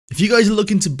If you guys are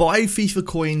looking to buy FIFA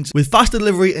coins with fast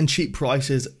delivery and cheap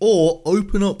prices, or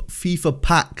open up FIFA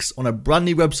packs on a brand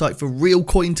new website for real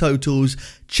coin totals,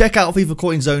 check out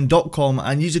FIFAcoinzone.com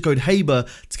and use the code HABER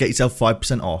to get yourself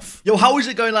 5% off. Yo, how is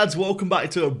it going, lads? Welcome back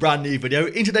to a brand new video.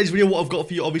 In today's video, what I've got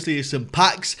for you obviously is some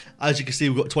packs. As you can see,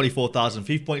 we've got 24,000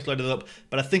 FIFA points loaded up,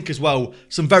 but I think as well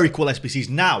some very cool SBCs.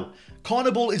 Now,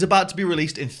 Carniball is about to be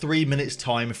released in 3 minutes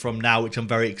time from now, which I'm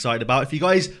very excited about. If you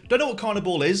guys don't know what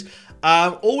Carniball is,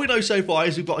 all we know so far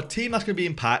is we've got a team that's going to be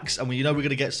in packs, and we're going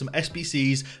to get some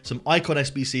SBCs, some icon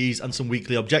SBCs, and some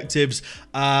weekly objectives.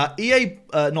 Not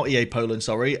EA Poland,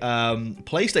 sorry,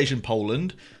 PlayStation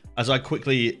Poland. As I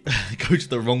quickly go to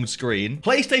the wrong screen.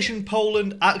 PlayStation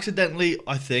Poland accidentally,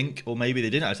 I think, or maybe they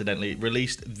didn't accidentally,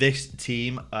 released this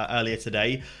team earlier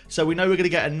today. So we know we're going to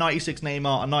get a 96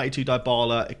 Neymar, a 92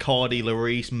 Dybala, Icardi,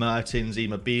 Lloris, Mertens,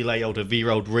 Immobile,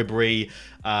 Alderweireld, Ribery,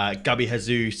 Gabby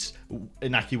Jesus,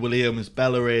 Inaki Williams,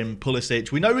 Bellerin,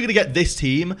 Pulisic. We know we're going to get this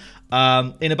team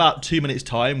in about 2 minutes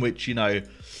time, which, you know,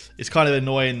 it's kind of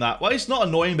annoying that... Well, it's not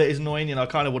annoying, but it's annoying. You know, I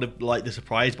kind of would have liked the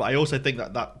surprise, but I also think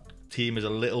that that team is a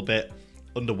little bit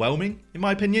underwhelming in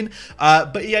my opinion,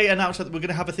 but EA announced that we're going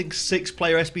to have, I think, 6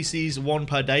 player SBCs, 1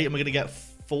 per day, and we're going to get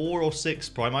 4 or 6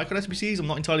 prime icon SBCs. I'm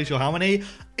not entirely sure how many.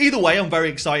 Either way, I'm very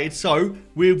excited. So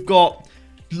we've got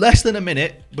less than a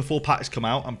minute before packs come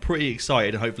out. I'm pretty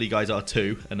excited, and hopefully you guys are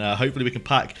too, and hopefully we can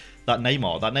pack that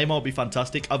Neymar. That Neymar will be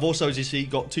fantastic. I've also, as you see,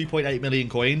 got 2.8 million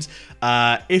coins.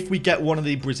 If we get one of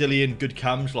the Brazilian good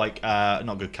cams, like,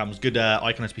 not good cams, good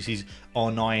icon SBCs,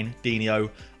 R9, Dino,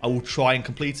 I will try and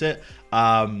complete it.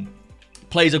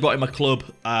 Players I've got in my club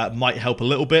might help a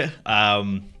little bit.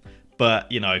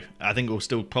 But, you know, I think we'll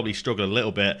still probably struggle a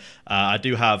little bit. I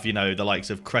do have, you know, the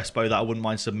likes of Crespo that I wouldn't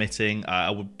mind submitting.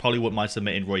 I probably wouldn't mind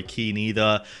submitting Roy Keane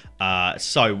either.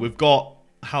 So we've got,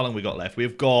 how long we got left?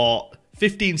 We've got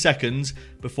 15 seconds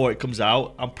before it comes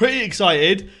out. I'm pretty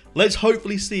excited. Let's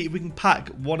hopefully see if we can pack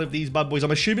one of these bad boys.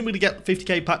 I'm assuming we're going to get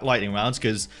 50k pack lightning rounds,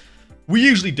 because we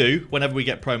usually do whenever we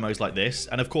get promos like this.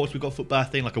 And of course, we've got foot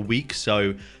birthday in like a week,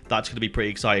 so that's going to be pretty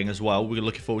exciting as well. We're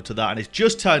looking forward to that. And it's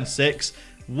just turned 6.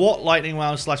 What lightning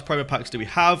rounds / promo packs do we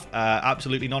have?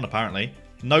 Absolutely none, apparently.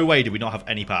 No way do we not have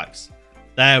any packs.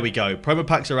 There we go. Promo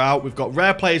packs are out. We've got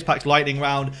rare players packs lightning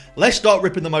round. Let's start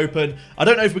ripping them open. I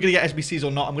don't know if we're going to get SBCs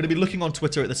or not. I'm going to be looking on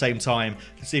Twitter at the same time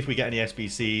to see if we get any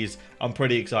SBCs. I'm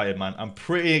pretty excited, man. I'm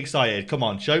pretty excited. Come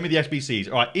on, show me the SBCs.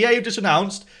 All right, EA have just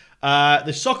announced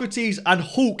the Socrates and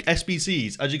Hulk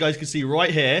SBCs. As you guys can see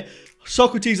right here,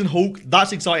 Socrates and Hulk.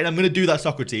 That's exciting. I'm going to do that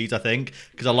Socrates, I think,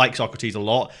 because I like Socrates a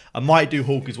lot. I might do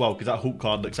Hulk as well, because that Hulk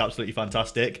card looks absolutely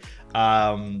fantastic.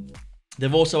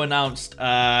 They've also announced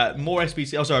more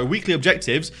SBC, weekly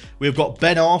objectives. We've got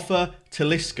Ben Arthur,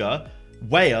 Talisca,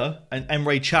 Weah, and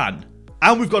Emre Can.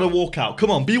 And we've got a Walkout.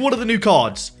 Come on, be one of the new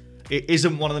cards. It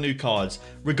isn't one of the new cards.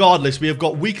 Regardless, we have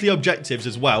got weekly objectives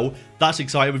as well. That's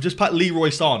exciting. We've just packed Leroy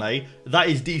Sané. That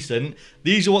is decent.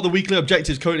 These are what the weekly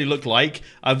objectives currently look like.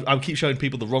 I keep showing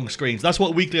people the wrong screens. That's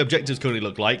what weekly objectives currently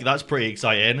look like. That's pretty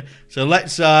exciting. So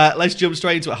let's jump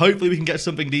straight into it. Hopefully we can get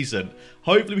something decent.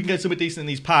 Hopefully we can get something decent in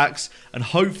these packs. And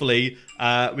hopefully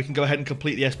we can go ahead and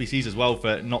complete the SBCs as well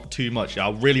for not too much. I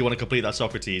really want to complete that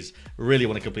Socrates. Really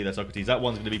want to complete that Socrates. That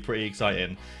one's going to be pretty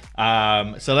exciting.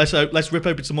 So let's rip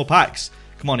open some more packs.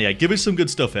 Come on, yeah, give us some good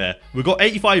stuff here. We've got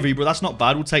 85 Ibra. That's not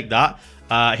bad. We'll take that.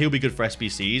 He'll be good for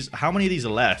SBCs. How many of these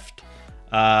are left?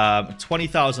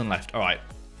 20,000 left. All right.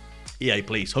 EA,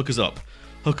 please, hook us up.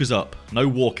 Hook us up. No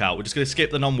walkout. We're just going to skip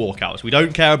the non-walkouts. We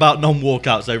don't care about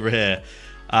non-walkouts over here.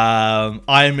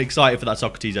 I am excited for that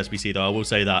Socrates SBC, though. I will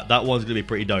say that. That one's going to be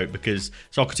pretty dope, because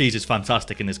Socrates is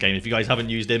fantastic in this game. If you guys haven't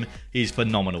used him, he's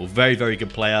phenomenal. Very, very good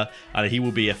player. And he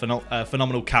will be a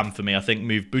phenomenal cam for me. I think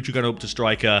move Butragon up to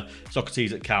striker,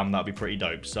 Socrates at cam. That'd be pretty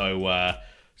dope. So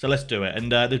let's do it.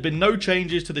 And there's been no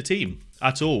changes to the team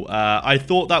at all. I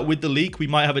thought that with the leak, we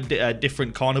might have a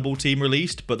different Carniball team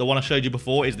released, but the one I showed you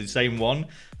before is the same one.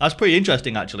 That's pretty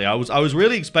interesting, actually. I was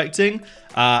really expecting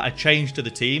a change to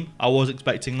the team. I was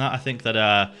expecting that. I think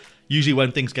that usually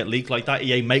when things get leaked like that,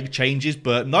 EA make changes,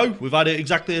 but no, we've had it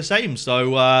exactly the same.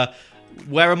 So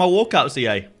where are my walkouts,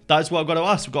 EA? That's what I've got to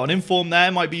ask. We've got an inform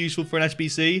there, might be useful for an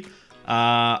SBC.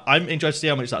 I'm interested to see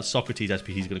how much that Socrates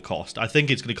SBC is going to cost. I think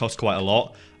it's going to cost quite a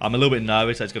lot. I'm a little bit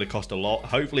nervous that it's going to cost a lot.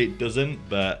 Hopefully it doesn't,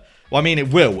 but... Well, I mean,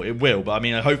 it will, but I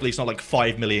mean, hopefully it's not like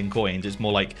 5 million coins. It's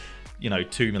more like, you know,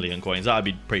 2 million coins. That would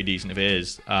be pretty decent if it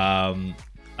is.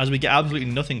 As we get absolutely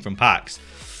nothing from packs.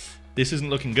 This isn't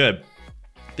looking good.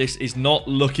 This is not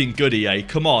looking good, EA.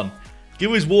 Come on.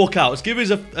 Give us walkouts. Give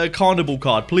us a Carniball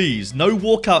card, please. No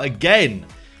walkout again.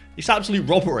 It's absolute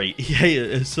robbery. EA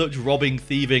are such robbing,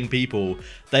 thieving people.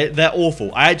 They're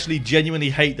awful. I actually genuinely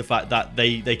hate the fact that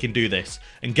they can do this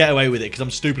and get away with it because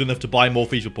I'm stupid enough to buy more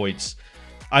FIFA points.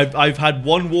 I've had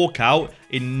one walkout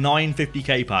in 9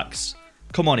 50k packs.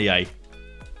 Come on, EA.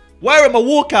 Where are my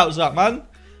walkouts at, man?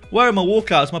 Where are my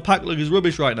walkouts? My pack look is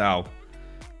rubbish right now.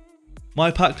 My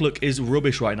pack look is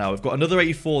rubbish right now. We've got another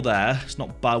 84 there. It's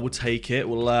not bad. We'll take it.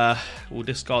 We'll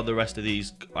discard the rest of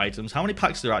these items. How many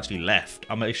packs are there actually left?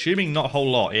 I'm assuming not a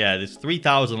whole lot. Yeah, there's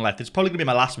 3,000 left. It's probably going to be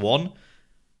my last one.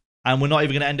 And we're not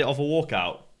even going to end it off a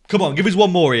walkout. Come on, give us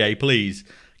one more, EA, please.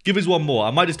 Give us one more.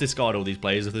 I might just discard all these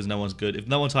players if there's no one's good. If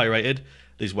no one's high rated,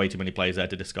 there's way too many players there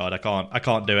to discard. I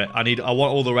can't do it. I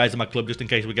want all the rares in my club just in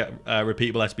case we get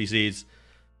repeatable SBCs.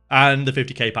 And the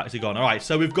 50k packs are gone. All right,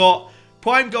 so we've got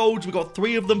Prime Golds. We've got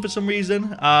 3 of them for some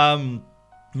reason.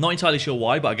 Not entirely sure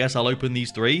why, but I guess I'll open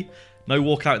these 3. No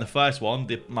walkout in the first one.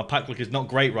 My pack look is not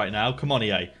great right now. Come on,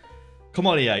 EA. Come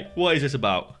on, EA. What is this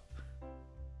about?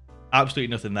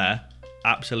 Absolutely nothing there.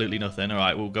 Absolutely nothing. All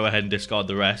right, we'll go ahead and discard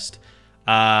the rest.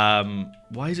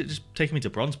 Why is it just taking me to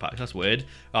bronze packs? That's weird.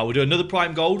 We'll do another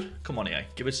Prime Gold. Come on, EA.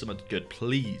 Give us something good,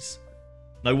 please.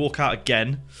 No walkout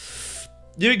again.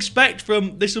 You expect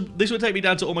from this will take me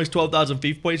down to almost 12,000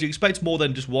 FIFA points. You expect more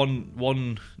than just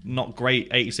one not great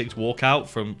 86 walkout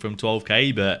from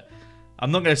 12k, but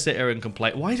I'm not going to sit here and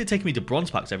complain. Why is it taking me to bronze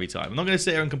packs every time? I'm not going to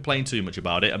sit here and complain too much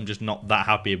about it. I'm just not that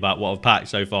happy about what I've packed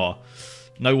so far.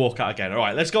 No walkout again. All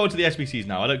right, let's go on to the SBCs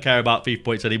now. I don't care about FIFA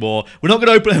points anymore. We're not going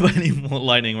to open up any more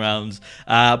lightning rounds.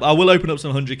 I will open up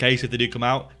some 100Ks if they do come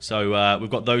out. So we've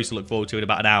got those to look forward to in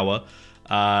about an hour.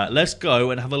 Let's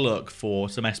go and have a look for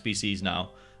some SBCs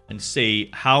now and see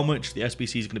how much the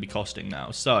SBC is going to be costing now.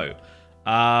 So,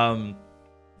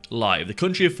 live. The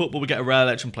country of football, we get a rare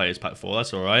election players pack for.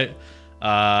 That's all right.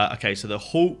 Okay, so the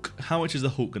Hulk. How much is the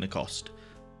Hulk going to cost?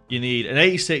 You need an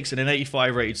 86 and an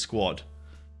 85 rated squad.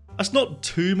 That's not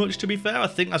too much, to be fair. I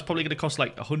think that's probably going to cost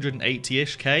like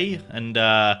 180-ish K. And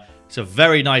it's a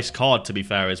very nice card, to be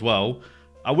fair, as well.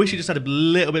 I wish he just had a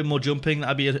little bit more jumping.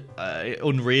 That'd be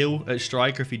unreal at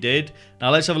striker if he did.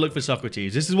 Now, let's have a look for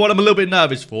Socrates. This is what I'm a little bit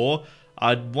nervous for.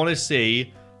 I'd want to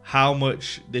see how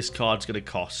much this card's going to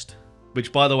cost.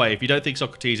 Which, by the way, if you don't think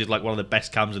Socrates is like one of the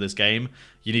best cams of this game,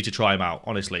 you need to try him out.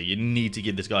 Honestly, you need to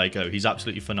give this guy a go. He's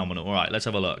absolutely phenomenal. All right, let's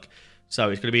have a look. So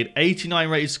it's going to be an 89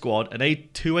 rated squad, an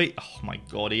 828. Oh my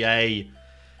god, EA.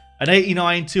 An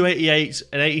 89, 288,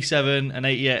 an 87, an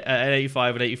 88, an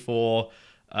 85, an 84.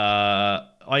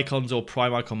 Icons or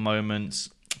prime icon moments.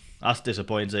 That's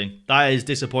disappointing. That is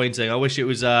disappointing. I wish it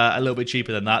was a little bit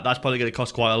cheaper than that. That's probably going to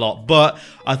cost quite a lot, but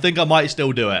I think I might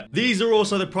still do it. These are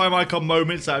also the prime icon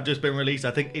moments that have just been released,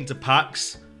 I think, into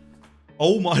packs.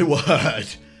 Oh my word.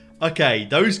 Okay,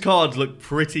 those cards look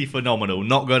pretty phenomenal,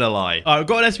 not gonna lie. All right, we've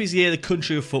got an SBC here, the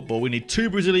country of football. We need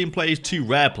 2 Brazilian players, 2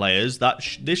 rare players.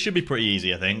 This should be pretty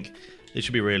easy, I think. This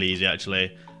should be really easy,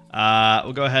 actually.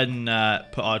 We'll go ahead and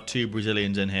put our 2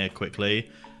 Brazilians in here quickly.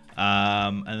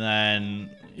 And then,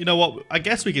 you know what? I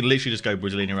guess we can literally just go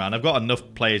Brazilian around. I've got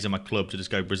enough players in my club to just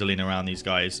go Brazilian around these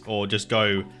guys. Or just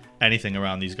go anything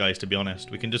around these guys, to be honest.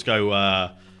 We can just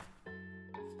go...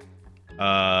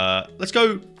 let's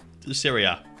go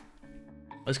Syria.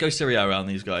 Let's go Syria around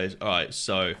these guys. All right,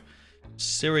 so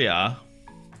Syria.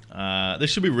 This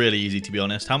should be really easy, to be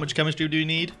honest. How much chemistry do you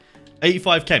need?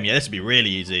 85 chem. Yeah, this would be really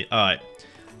easy. All right,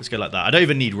 let's go like that. I don't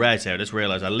even need rares here. I just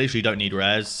realized I literally don't need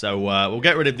rares. So we'll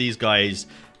get rid of these guys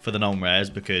for the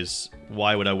non-rares because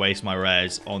why would I waste my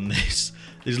rares on this?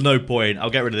 There's no point.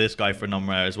 I'll get rid of this guy for a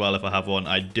non-rare as well if I have one.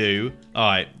 I do. All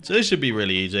right, so this should be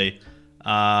really easy.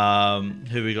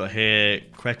 Who we got here?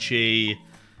 Krejci.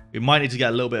 We might need to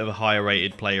get a little bit of a higher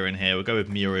rated player in here. We'll go with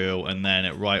Muriel, and then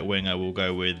at right winger we'll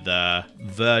go with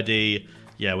Verdi.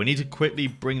 Yeah, we need to quickly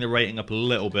bring the rating up a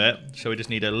little bit. So we just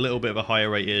need a little bit of a higher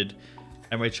rated.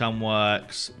 Emre Can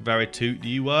works. Veritut, do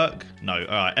you work? No. All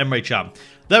right, Emre Can.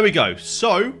 There we go.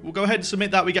 So we'll go ahead and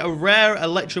submit that. We get a rare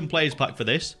Electrum Players pack for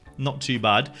this. Not too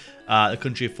bad. The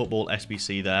country of football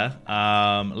SBC there.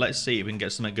 Let's see if we can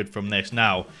get something good from this.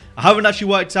 Now, I haven't actually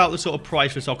worked out the sort of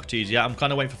price for Socrates yet. I'm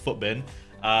kind of waiting for Footbin.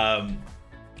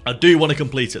 I do want to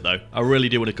complete it though. I really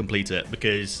do want to complete it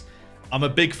because I'm a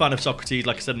big fan of Socrates,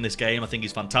 like I said in this game. I think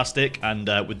he's fantastic, and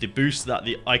with the boost that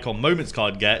the Icon Moments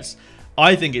card gets,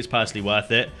 I think it's personally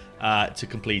worth it to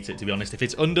complete it, to be honest. If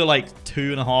it's under like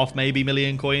 2.5 maybe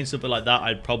million coins, something like that,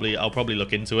 I'll probably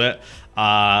look into it.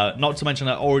 Not to mention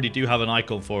I already do have an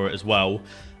icon for it as well.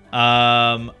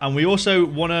 And we also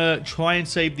want to try and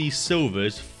save these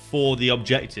silvers for the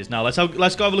objectives. Now let's go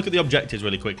have a look at the objectives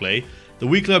really quickly. The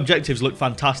weekly objectives look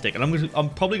fantastic, and I'm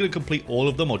probably going to complete all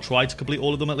of them, or try to complete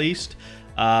all of them at least.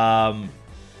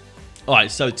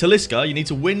 Alright, so Talisca, you need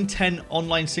to win 10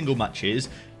 online single matches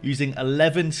using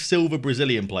 11 silver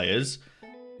Brazilian players.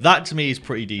 That to me is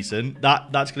pretty decent.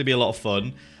 That's going to be a lot of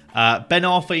fun. Ben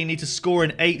Arthur, you need to score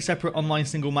in 8 separate online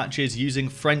single matches using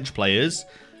French players.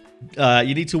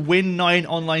 You need to win 9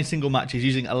 online single matches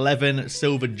using 11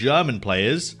 silver German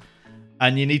players.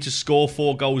 And you need to score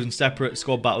 4 goals in separate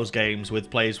squad battles games with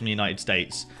players from the United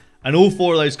States. And all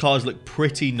 4 of those cards look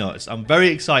pretty nuts. I'm very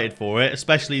excited for it,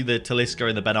 especially the Talisca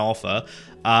and the Ben Arthur.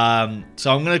 So I'm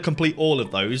going to complete all of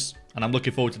those. And I'm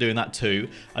looking forward to doing that too.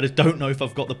 I just don't know if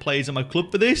I've got the players in my club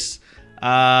for this.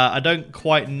 I don't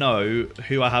quite know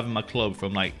who I have in my club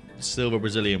from like silver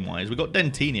Brazilian wise. We've got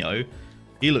Dentinho.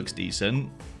 He looks decent.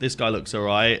 This guy looks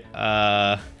alright.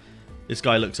 This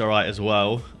guy looks alright as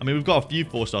well. I mean, we've got a few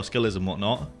 4-star skillers and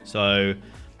whatnot. So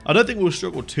I don't think we'll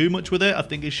struggle too much with it. I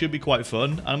think it should be quite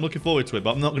fun. And I'm looking forward to it,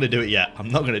 but I'm not going to do it yet. I'm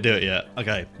not going to do it yet.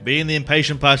 Okay, being the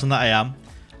impatient person that I am,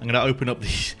 I'm going to open up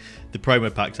the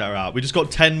promo packs that are out. We just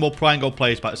got 10 more Prime Gold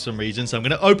players packs for some reason. So I'm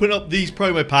going to open up these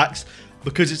promo packs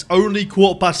because it's only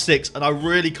 6:15 and I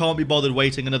really can't be bothered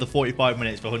waiting another 45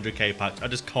 minutes for 100k packs. I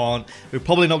just can't. We're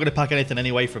probably not going to pack anything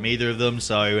anyway from either of them.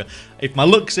 So if my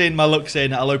luck's in,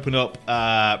 I'll open up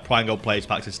Prime Gold players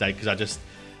packs instead because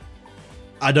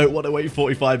I don't want to wait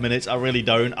 45 minutes. I really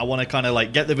don't. I want to kind of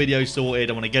like get the video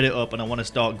sorted. I want to get it up and I want to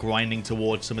start grinding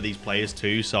towards some of these players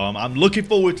too. So I'm looking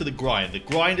forward to the grind. The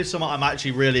grind is something I'm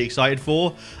actually really excited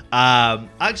for.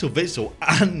 Axel Witsel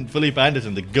and Felipe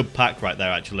Anderson, the good pack right there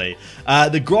actually.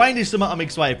 The grind is something I'm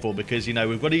excited for because, you know,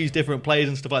 we've got to use different players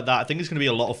and stuff like that. I think it's going to be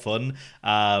a lot of fun.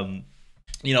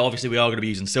 You know, obviously we are going to be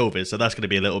using silvers, so that's going to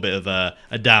be a little bit of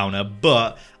a downer,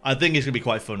 but I think it's going to be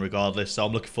quite fun regardless, so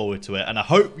I'm looking forward to it, and I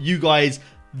hope you guys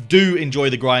do enjoy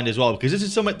the grind as well, because this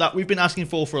is something that we've been asking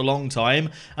for a long time,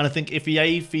 and I think if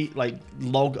EA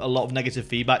log a lot of negative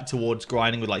feedback towards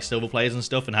grinding with like silver players and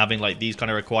stuff and having like these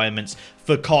kind of requirements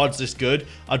for cards this good,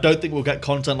 I don't think we'll get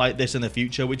content like this in the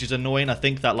future, which is annoying. I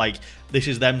think that like this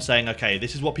is them saying, okay,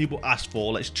 this is what people asked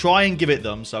for, let's try and give it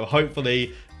them, so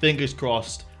hopefully, fingers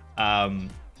crossed,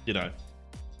 you know,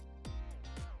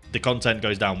 the content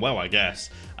goes down well, I guess.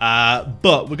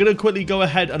 But we're going to quickly go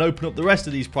ahead and open up the rest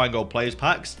of these Prime Gold Players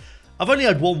packs. I've only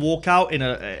had one walkout in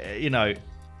you know,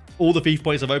 all the FIFA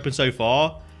points I've opened so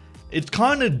far. It's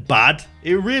kind of bad.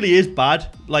 It really is bad.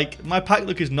 Like, my pack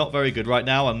look is not very good right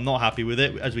now. I'm not happy with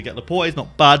it. As we get Laporte, it's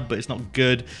not bad, but it's not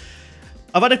good.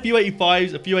 I've had a few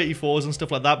 85s, a few 84s and stuff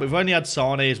like that, but we've only had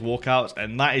Sane as walkouts,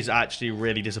 and that is actually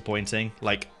really disappointing.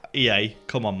 Like, EA,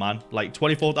 come on, man. Like,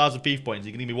 24,000 FIFA points,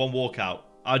 you can give me one walkout.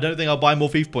 I don't think I'll buy more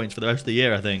FIFA points for the rest of the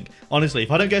year, I think. Honestly, if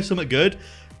I don't get something good,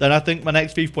 then I think my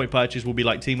next FIFA point purchase will be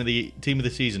like team of the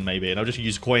season, maybe. And I'll just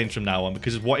use coins from now on,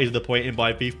 because what is the point in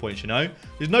buying FIFA points, you know?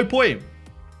 There's no point.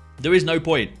 There is no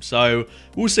point. So,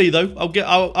 we'll see, though.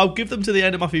 I'll give them to the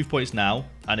end of my FIFA points now.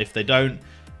 And if they don't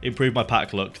improve my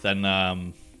pack look, then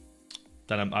I'm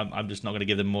just not going to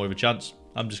give them more of a chance.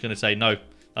 I'm just going to say no.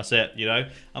 That's it, you know.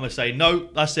 I'm going to say no,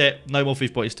 that's it. No more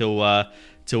FIFA points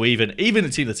till even the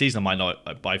team of the season. I might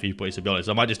not buy FIFA points, to be honest.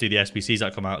 I might just do the SBCs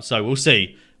that come out. So we'll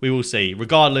see. We will see.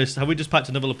 Regardless, have we just packed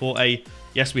another Laporte?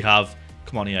 Yes, we have.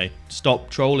 Come on, EA. Stop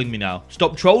trolling me now.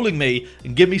 Stop trolling me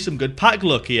and give me some good pack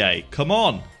luck, EA. Come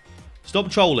on.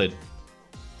 Stop trolling.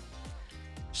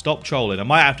 Stop trolling. I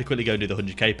might have to quickly go and do the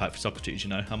 100k pack for Socrates, you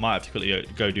know. I might have to quickly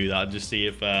go do that and just see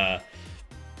if I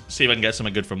can get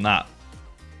something good from that.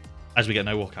 As we get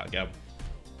no walkout again.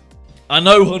 I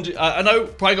know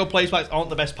Prime Gold Players packs aren't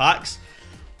the best packs,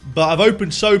 but I've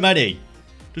opened so many.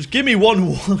 Just give me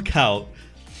one walkout.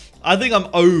 I think I'm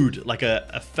owed like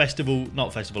a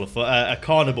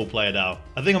Carniball player now.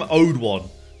 I think I'm owed one.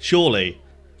 Surely.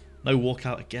 No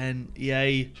walkout again.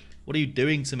 EA, what are you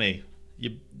doing to me?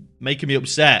 You're making me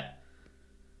upset.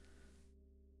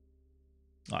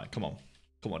 Alright, come on.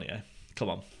 Come on, EA. Come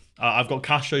on. I've got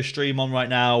Castro stream on right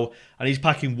now, and he's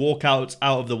packing walkouts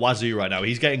out of the wazoo right now.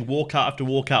 He's getting walkout after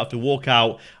walkout after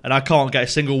walkout, and I can't get a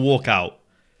single walkout.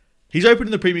 He's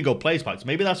opening the Premium Gold Players packs.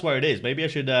 Maybe that's where it is. Maybe I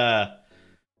should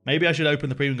open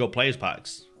the Premium Gold Players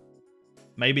packs.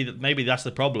 Maybe that's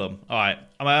the problem. All right,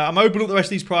 I'm opening up the rest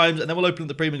of these primes, and then we'll open up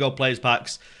the Premium Gold Players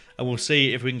packs, and we'll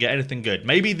see if we can get anything good.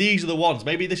 Maybe these are the ones.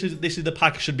 Maybe this is the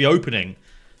pack I should be opening.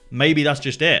 Maybe that's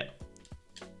just it.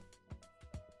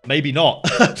 Maybe not.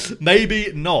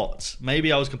 Maybe not.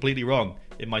 Maybe I was completely wrong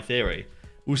in my theory.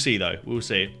 We'll see, though. We'll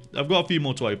see. I've got a few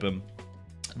more to open.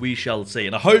 We shall see.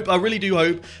 And I really do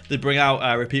hope they bring out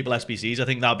repeatable SBCs. I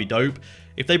think that would be dope.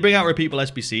 If they bring out repeatable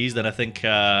SBCs, then I think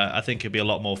it'd be a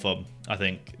lot more fun. I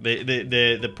think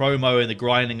the promo and the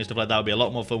grinding and stuff like that would be a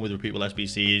lot more fun with repeatable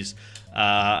SBCs.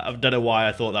 I don't know why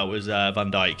I thought that was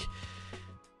Van Dijk.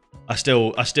 I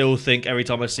still think every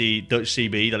time I see Dutch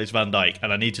CB that it's Van Dijk,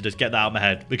 and I need to just get that out of my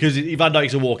head because Van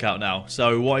Dijk's a walkout now.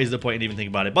 So what is the point in even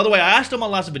thinking about it? By the way, I asked on my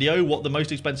last video what the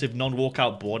most expensive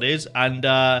non-walkout board is, and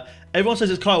everyone says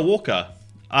it's Kyle Walker.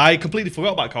 I completely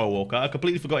forgot about Kyle Walker. I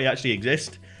completely forgot he actually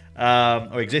existed.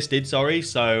 Sorry.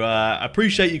 So I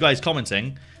appreciate you guys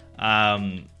commenting.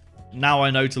 Now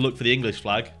I know to look for the English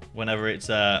flag whenever it's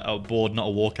a board, not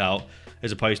a walkout,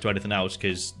 as opposed to anything else,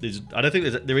 because I don't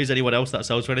think there is anyone else that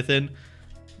sells for anything.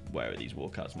 Where are these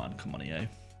walkouts, man? Come on, EA.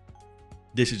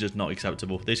 This is just not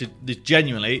acceptable. This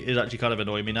genuinely is actually kind of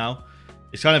annoying me now.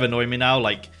 It's kind of annoying me now,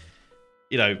 like,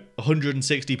 you know,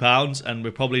 £160, and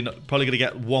we're probably going to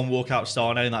get one walkout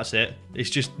star now, and that's it. It's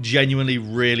just genuinely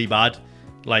really bad.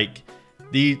 Like,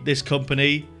 this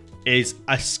company is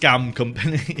a scam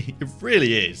company. It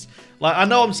really is. Like, I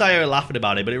know I'm saying laughing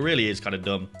about it, but it really is kind of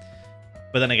dumb.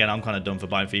 But then again, I'm kind of dumb for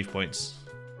buying FIFA points.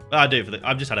 But I do.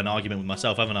 I've just had an argument with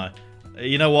myself, haven't I?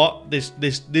 You know what? This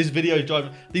video is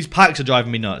driving. These packs are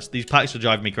driving me nuts. These packs are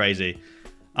driving me crazy.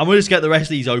 And we'll just get the rest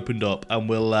of these opened up, and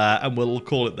we'll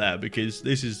call it there, because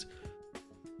this is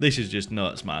just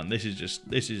nuts, man. This is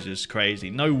just crazy.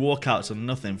 No walkouts and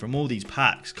nothing from all these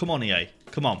packs. Come on, EA.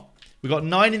 Come on. We've got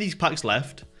 9 of these packs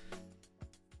left.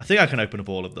 I think I can open up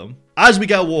all of them. As we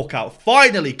get a walkout,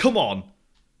 finally, come on.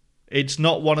 It's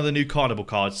not one of the new Carniball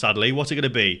cards, sadly. What's it going to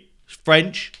be?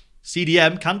 French?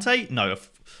 CDM? Kante? No.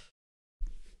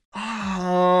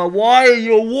 Why are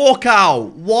you a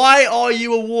walkout? Why are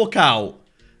you a walkout?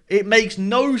 It makes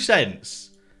no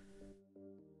sense.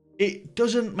 It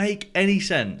doesn't make any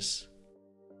sense.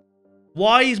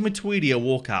 Why is Matuidi a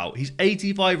walkout? He's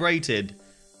 85 rated.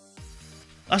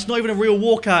 That's not even a real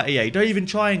walkout, EA. Don't even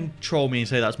try and troll me and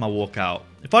say that's my walkout.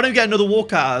 If I don't get another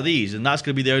walkout out of these, and that's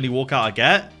going to be the only walkout I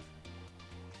get...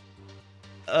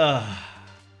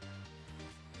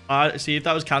 see, if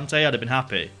that was Kante, I'd have been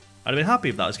happy. I'd have been happy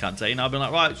if that was Kante. And I'd been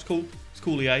like, right, it's cool. It's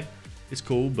cool, EA. It's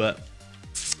cool, but...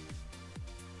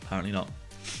 apparently not.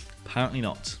 Apparently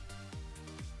not.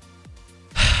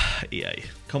 EA.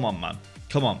 Come on, man.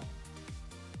 Come on.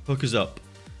 Hook us up.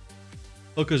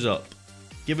 Hook us up.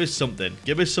 Give us something.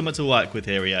 Give us something to work with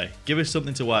here, EA. Give us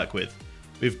something to work with.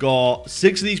 We've got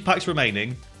 6 of these packs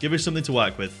remaining. Give us something to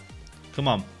work with. Come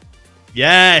on.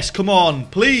 Yes, come on,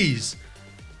 please.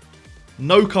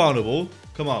 No Carnival.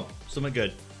 Come on, something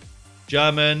good.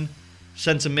 German,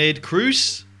 centre mid,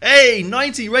 Cruz. Hey,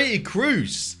 90 rated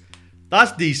Cruz.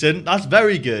 That's decent. That's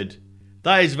very good.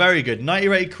 That is very good. 90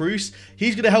 rated Cruz.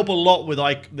 He's going to help a lot with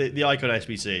the Icon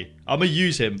SBC. I'm going to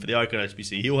use him for the Icon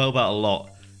SBC. He'll help out a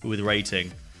lot with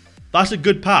rating. That's a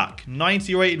good pack.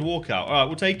 90 rated walkout. All right,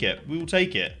 we'll take it. We will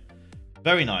take it.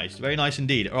 Very nice. Very nice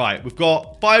indeed. All right, we've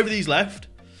got 5 of these left.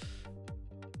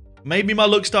 Maybe my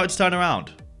luck started to turn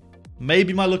around.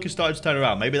 Maybe my luck has started to turn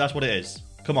around. Maybe that's what it is.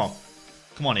 Come on.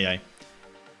 Come on, EA.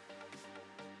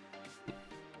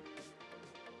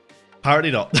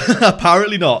 Apparently not.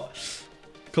 Apparently not.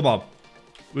 Come on.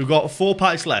 We've got 4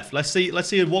 packs left. Let's see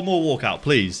one more walkout,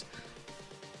 please.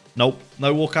 Nope.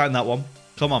 No walkout in that one.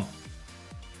 Come on.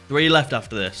 3 left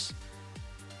after this.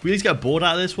 We need to get a board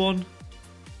out of this one.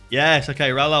 Yes,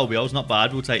 okay. Real Albiol's not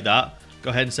bad. We'll take that.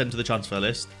 Go ahead and send to the transfer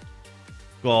list.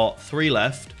 Got 3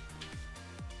 left.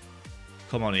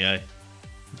 Come on, EA.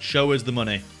 Show us the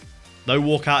money. No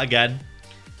walkout again.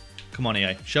 Come on,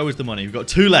 EA. Show us the money. We've got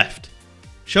 2 left.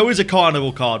 Show us a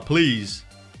Carnival card, please.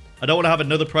 I don't want to have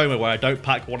another promo where I don't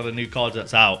pack one of the new cards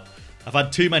that's out. I've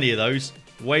had too many of those.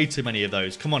 Way too many of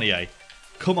those. Come on, EA.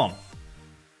 Come on.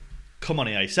 Come on,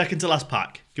 EA. Second to last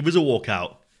pack. Give us a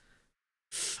walkout.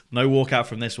 No walkout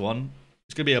from this one.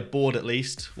 It's going to be a board at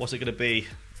least. What's it going to be?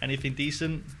 Anything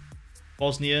decent?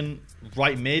 Bosnian,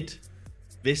 right mid,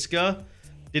 Visca.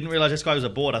 Didn't realise this guy was a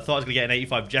board. I thought I was going to get an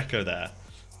 85 Dzeko there.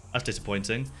 That's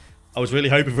disappointing. I was really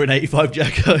hoping for an 85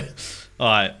 Dzeko.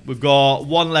 Alright, we've got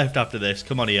 1 left after this.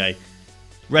 Come on, EA.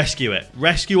 Rescue it.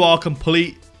 Rescue our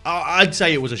complete... I'd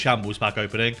say it was a shambles pack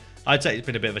opening. I'd say it's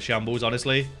been a bit of a shambles,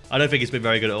 honestly. I don't think it's been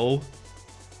very good at all.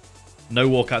 No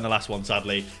walkout in the last one,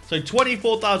 sadly. So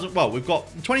 24,000... well, we've got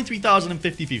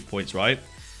 23,050 FIFA points, right?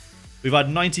 We've had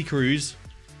 90 Cruz,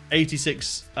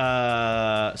 86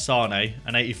 Sane,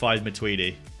 and 85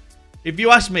 Matuidi. If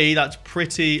you ask me, that's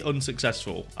pretty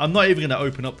unsuccessful. I'm not even going to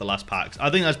open up the last packs. I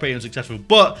think that's pretty unsuccessful.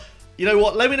 But, you know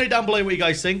what? Let me know down below what you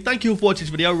guys think. Thank you for watching this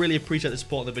video. I really appreciate the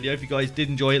support on the video. If you guys did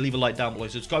enjoy it, leave a like down below.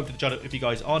 Subscribe to the channel if you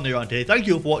guys are new around here. Thank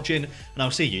you for watching, and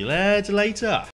I'll see you later.